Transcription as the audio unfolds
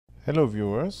Hello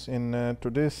viewers, in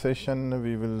today's session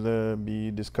we will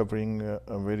be discovering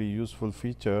a very useful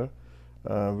feature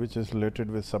which is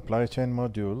related with supply chain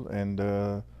module, and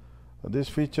this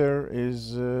feature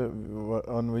is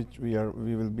on which we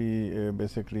will be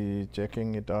basically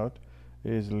checking it out,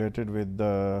 is related with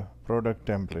the product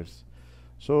templates.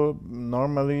 So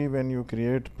normally when you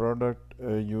create product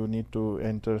you need to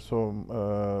enter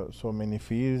so many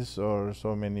fields or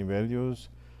so many values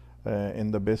in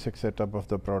the basic setup of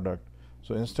the product.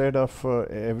 So instead of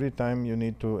every time you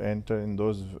need to enter in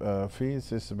those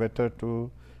fields, it's better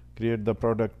to create the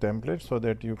product template so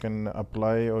that you can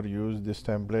apply or use this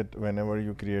template whenever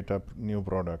you create a new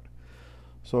product.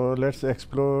 So let's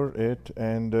explore it,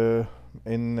 and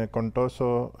in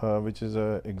Contoso, which is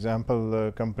a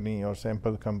example company or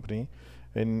sample company,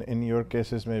 in your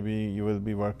cases maybe you will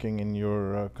be working in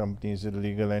your company's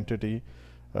legal entity.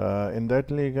 In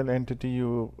that legal entity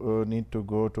you need to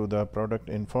go to the product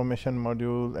information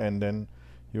module, and then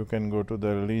you can go to the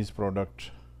release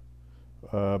product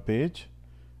page.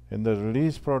 In the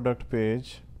release product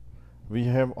page we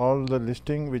have all the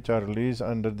listing which are released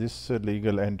under this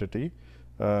legal entity.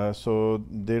 So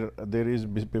there is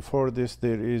before this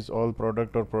there is all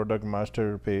product or product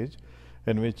master page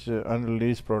in which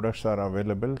unreleased products are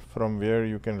available, from where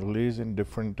you can release in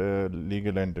different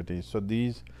legal entities. So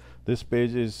this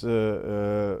page is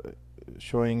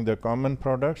showing the common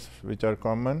products which are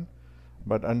common,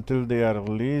 but until they are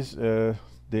released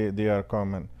they are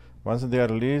common. Once they are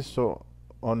released, so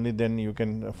only then you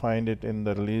can find it in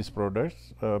the release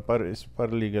products per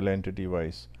legal entity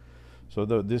wise. So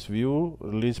this view,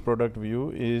 release product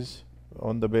view, is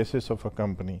on the basis of a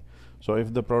company. So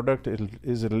if the product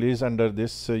is released under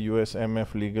this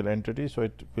USMF legal entity, so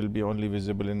it will be only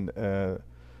visible in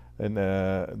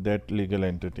that legal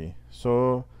entity.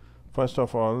 So first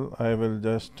of all I will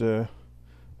just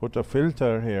put a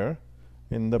filter here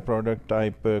in the product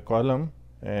type column,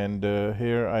 and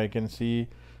here I can see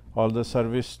all the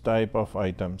service type of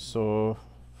items. So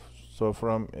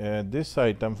from this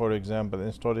item, for example,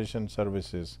 installation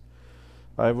services,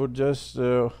 I would just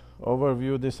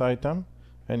overview this item,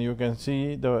 and you can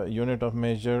see the unit of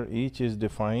measure each is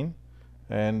defined,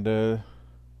 and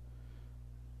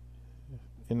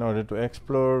in order to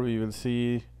explore we will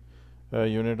see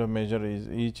unit of measure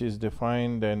each is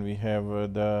defined. Then we have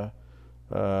the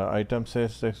item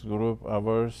sales tax group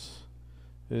hours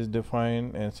is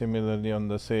defined, and similarly on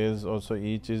the sales also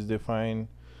each is defined.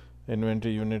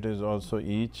 Inventory unit is also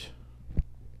each,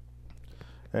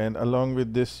 and along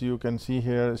with this you can see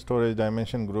here storage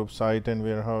dimension group, site and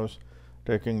warehouse.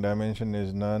 Tracking dimension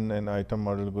is none, and item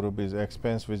model group is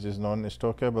expense, which is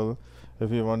non-stockable.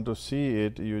 If you want to see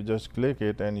it, you just click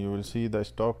it and you will see the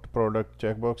stocked product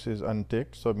checkbox is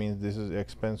unticked, so means this is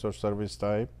expense or service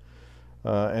type.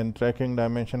 And tracking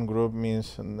dimension group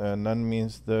means none,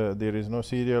 means there is no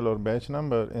serial or batch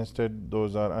number, instead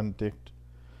those are unticked.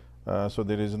 So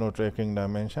there is no tracking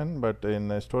dimension. But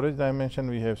in storage dimension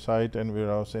we have site and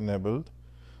warehouse enabled.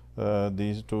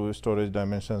 These two storage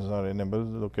dimensions are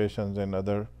enabled. Locations and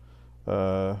other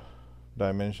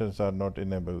dimensions are not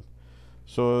enabled.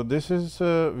 So this is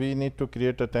we need to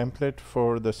create a template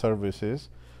for the services.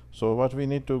 So what we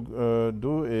need to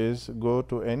do is go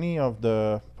to any of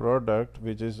the product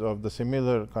which is of the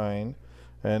similar kind,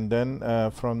 and then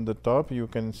from the top you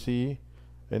can see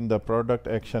in the product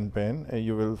action pane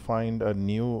you will find a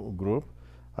new group.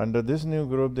 Under this new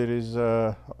group there is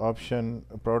a option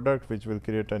product which will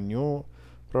create a new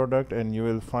product, and you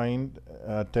will find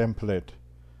a template.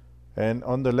 And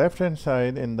on the left hand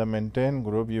side in the maintain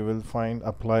group you will find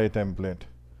apply template.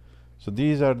 So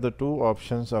these are the two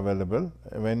options available.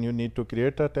 When you need to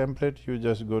create a template, you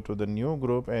just go to the new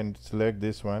group and select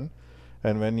this one,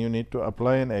 and when you need to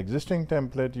apply an existing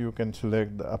template you can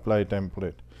select the apply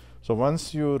template. So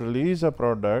once you release a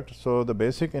product, so the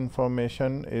basic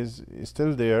information is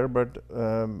still there, but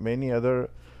many other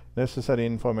necessary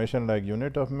information like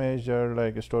unit of measure,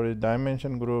 like storage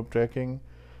dimension group, tracking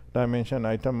dimension,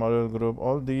 item model group,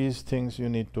 all these things you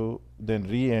need to then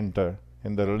re-enter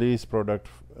in the release product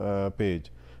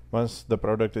page. Once the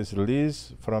product is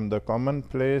released from the common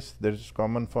place, there is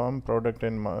common form product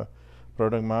and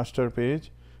product master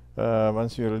page.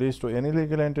 Once you release to any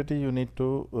legal entity, you need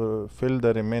to fill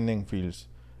the remaining fields.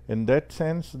 In that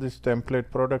sense, this template,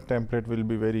 product template, will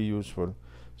be very useful.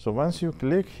 So once you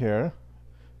click here,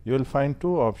 you will find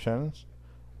two options.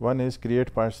 One is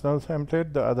create personal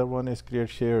template, the other one is create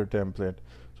shared template.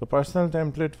 So personal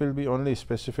template will be only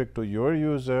specific to your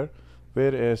user,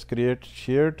 whereas create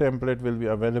shared template will be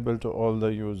available to all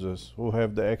the users who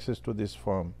have the access to this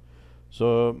form.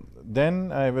 So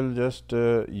then I will just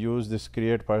use this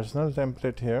create personal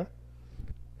template here,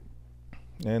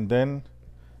 and then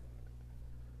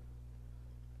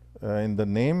in the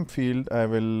name field I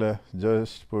will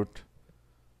just put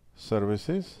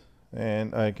services,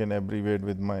 and I can abbreviate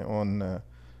with my own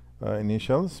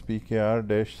initials,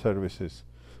 PKR-services.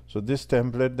 So this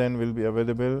template then will be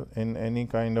available in any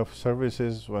kind of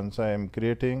services once I am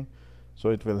creating, so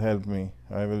it will help me.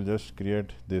 I will just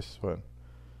create this one.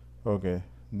 Okay,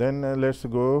 then let's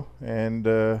go and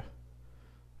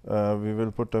we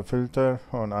will put a filter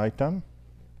on item,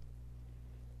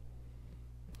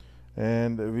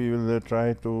 and we will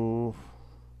try to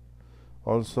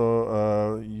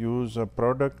also use a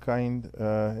product kind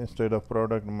instead of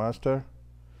product master.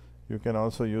 You can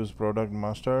also use product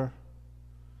master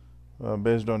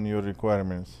based on your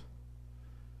requirements.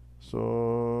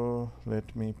 So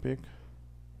let me pick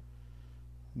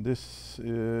this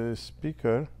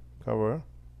speaker cover.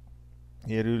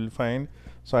 Here you will find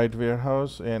site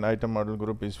warehouse, and item model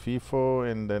group is FIFO,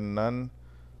 and then none,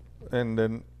 and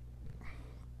then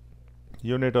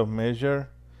unit of measure.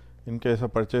 In case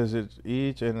of purchase it's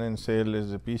each, and in sale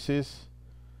is the pieces.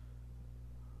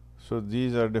 So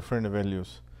these are different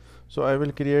values. So I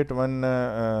will create one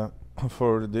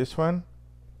for this one.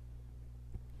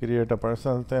 Create a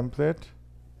personal template.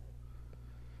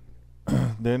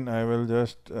 Then I will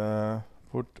just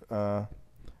put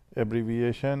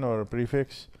abbreviation or a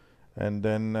prefix, and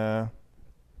then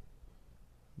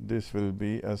this will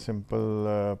be a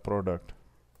simple product.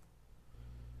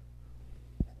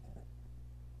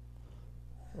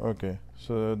 Okay,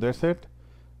 so that's it.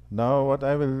 Now what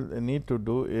I will need to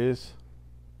do is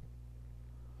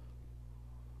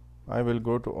I will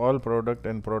go to all product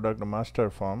and product master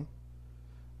form,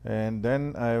 and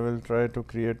then I will try to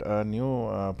create a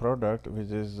new product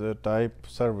which is type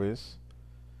service.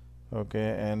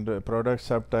 Okay, and product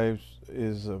subtypes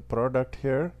is product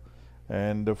here,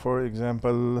 and for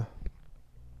example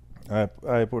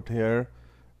I put here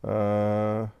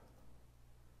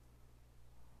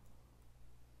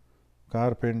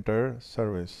carpenter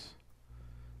service.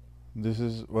 This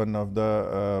is one of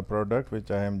the product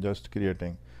which I am just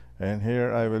creating, and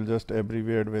here I will just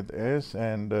abbreviate with S,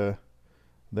 and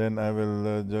then I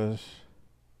will just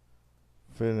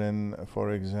fill in,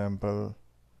 for example,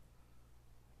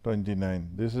 29.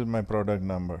 This is my product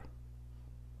number.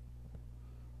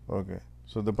 Okay,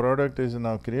 so the product is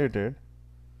now created,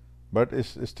 but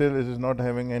it is not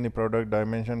having any product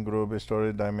dimension, group,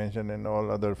 storage dimension, and all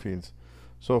other fields.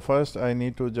 So first I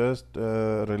need to just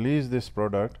release this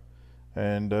product,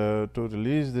 and to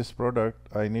release this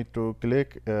product I need to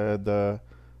click the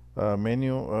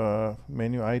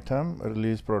menu item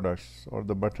release products, or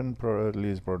the button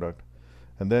release product,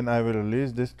 and then I will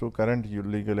release this to current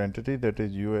legal entity, that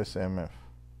is USMF.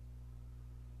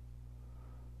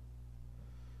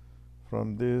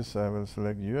 From this I will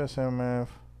select USMF.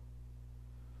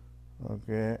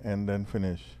 Okay, and then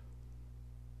finish.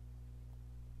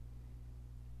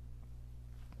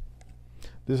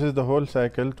 This is the whole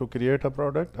cycle to create a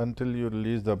product until you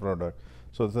release the product.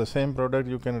 So the same product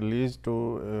you can release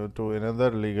to another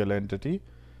legal entity,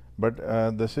 but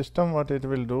the system, what it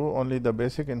will do, only the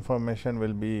basic information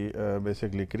will be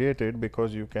basically created,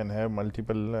 because you can have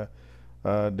multiple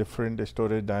different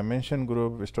storage dimension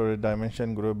group. Storage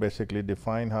dimension group basically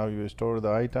define how you store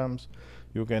the items.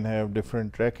 You can have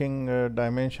different tracking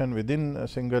dimension within a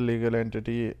single legal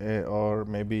entity, or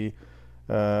maybe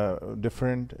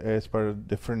different as per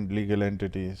different legal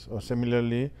entities, or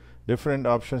similarly different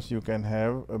options you can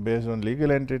have based on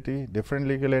legal entity, different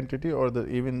legal entity, or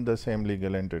even the same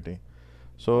legal entity.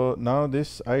 So now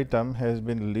this item has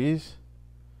been released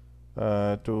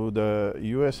to the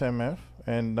USMF,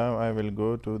 and now I will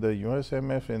go to the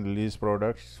USMF and release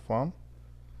products form,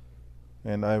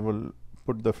 and I will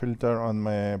put the filter on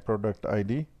my product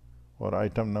ID or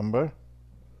item number.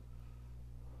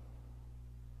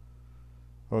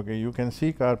 Okay, you can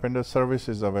see carpenter service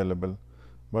is available,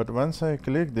 but once I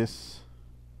click this,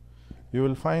 you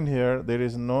will find here there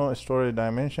is no storage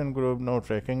dimension group, no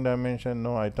tracking dimension,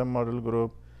 no item model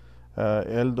group,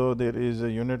 although there is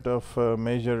a unit of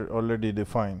measure already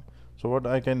defined. So what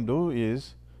I can do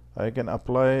is I can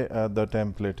apply the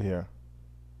template here.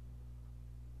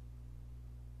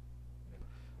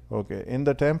 Okay, in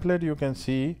the template you can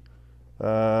see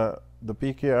the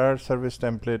PKR service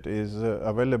template is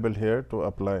available here to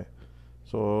apply.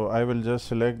 So I will just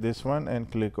select this one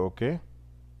and click OK.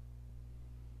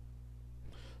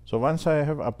 So once I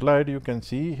have applied, you can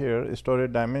see here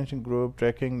storage dimension group,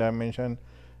 tracking dimension,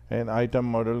 and item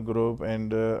model group,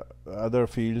 and other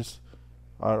fields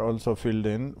are also filled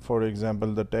in. For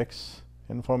example, the text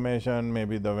information,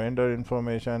 maybe the vendor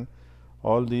information.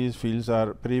 All these fields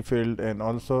are pre-filled, and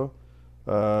also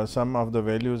some of the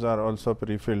values are also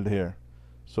pre-filled here.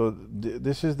 So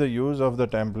this is the use of the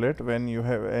template when you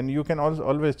have, and you can also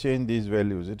always change these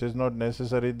values. It is not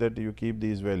necessary that you keep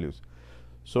these values.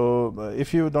 So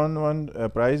if you don't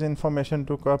want price information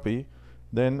to copy,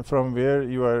 then from where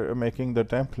you are making the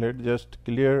template, just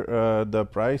clear the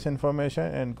price information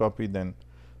and copy then.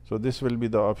 So this will be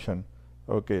the option.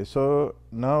 Okay, so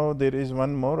now there is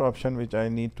one more option which I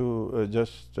need to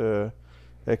just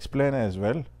explain as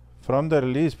well. From the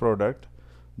release product,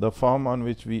 the form on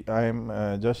which I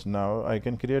am just now, I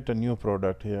can create a new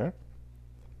product here.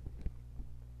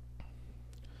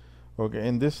 Okay,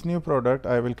 in this new product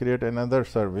I will create another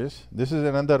service. This is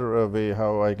another way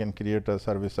how I can create a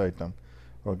service item.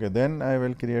 Okay, then I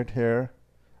will create here,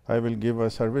 I will give a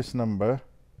service number.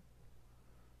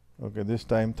 Okay, this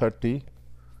time 30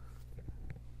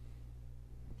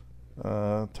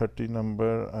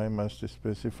 number I must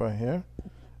specify here.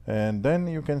 And then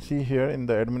you can see here in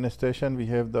the administration we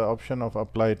have the option of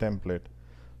apply template.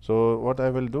 So what I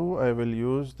will do, I will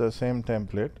use the same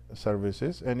template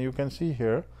services, and you can see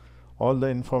here all the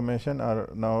information are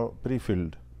now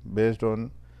pre-filled based on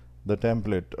the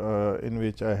template in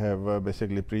which I have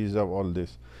basically preserved all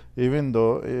this. Even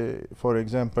though for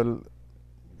example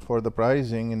for the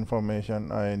pricing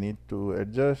information I need to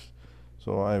adjust,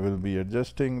 so I will be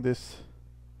adjusting this.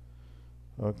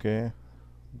 Okay,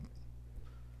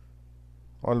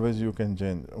 always you can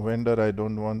change vendor. I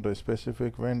don't want a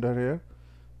specific vendor here,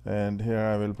 and here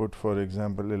I will put, for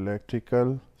example,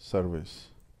 electrical service.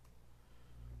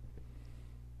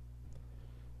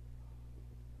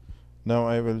 Now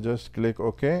I will just click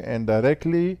OK, and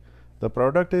directly the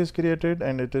product is created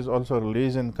and it is also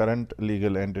released in current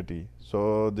legal entity.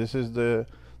 So this is the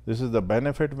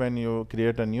benefit when you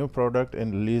create a new product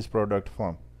in release product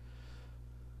form.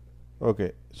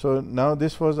 Okay, so now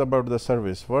this was about the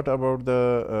service. What about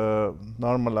the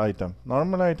normal item?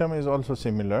 Normal item is also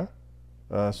similar.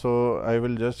 So I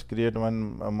will just create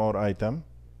one more item,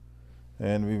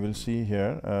 and we will see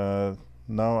here.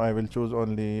 Now I will choose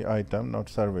only item, not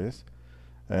service,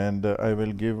 and I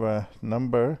will give a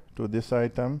number to this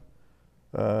item.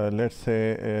 Let's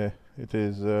say it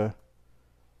is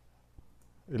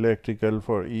electrical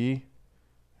for E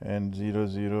and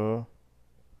 0015,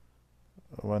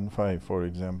 for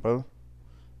example.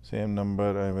 Same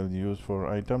number I will use for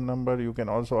item number. You can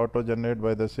also auto generate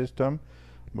by the system,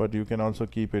 but you can also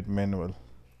keep it manual.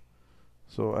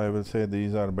 So I will say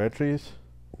these are batteries.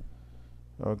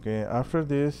 Okay, after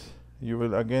this you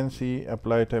will again see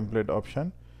apply template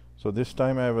option. So this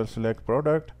time I will select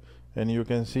product, and you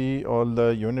can see all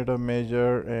the unit of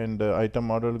measure and item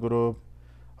model group,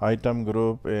 item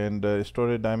group, and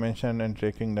storage dimension and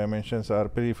tracking dimensions are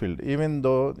pre-filled. Even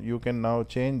though you can now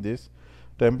change this,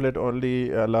 template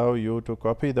only allow you to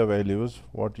copy the values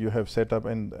what you have set up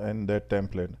in that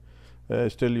template.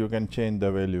 Still you can change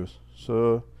the values.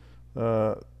 So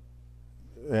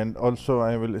and also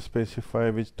I will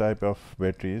specify which type of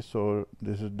batteries. So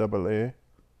this is AA.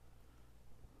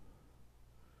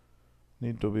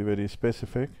 Need to be very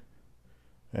specific,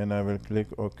 and I will click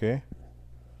OK.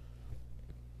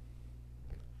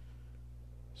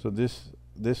 So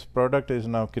this product is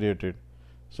now created.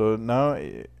 So now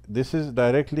this is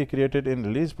directly created in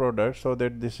release product, so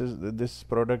that this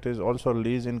product is also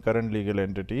released in current legal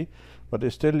entity.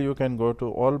 But still you can go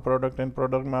to all product and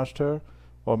product master,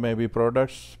 or maybe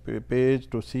products page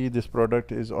to see this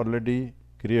product is already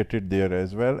created there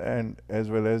as well, and as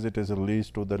well as it is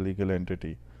released to the legal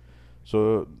entity.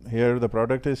 So here the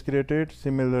product is created.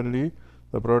 Similarly,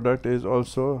 the product is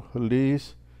also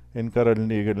released in current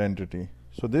legal entity.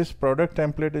 So this product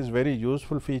template is very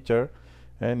useful feature,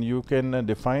 and you can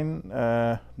define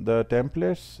the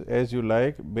templates as you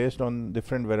like based on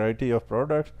different variety of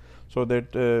products, so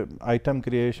that item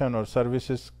creation or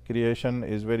services creation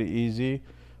is very easy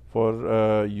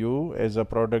for you as a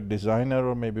product designer,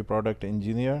 or maybe product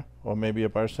engineer, or maybe a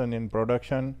person in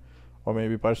production, or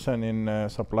maybe person in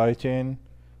supply chain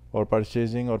or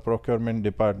purchasing or procurement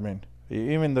department,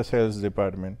 even the sales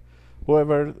department.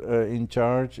 Whoever in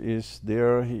charge is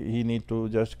there, he need to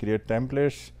just create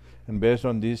templates, and based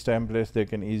on these templates they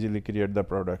can easily create the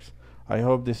products. I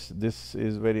hope this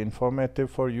is very informative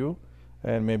for you,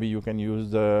 and maybe you can use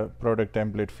the product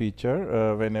template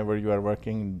feature whenever you are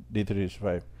working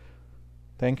D365.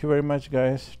 Thank you very much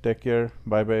guys. Take care.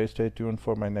 Bye bye. Stay tuned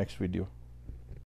for my next video.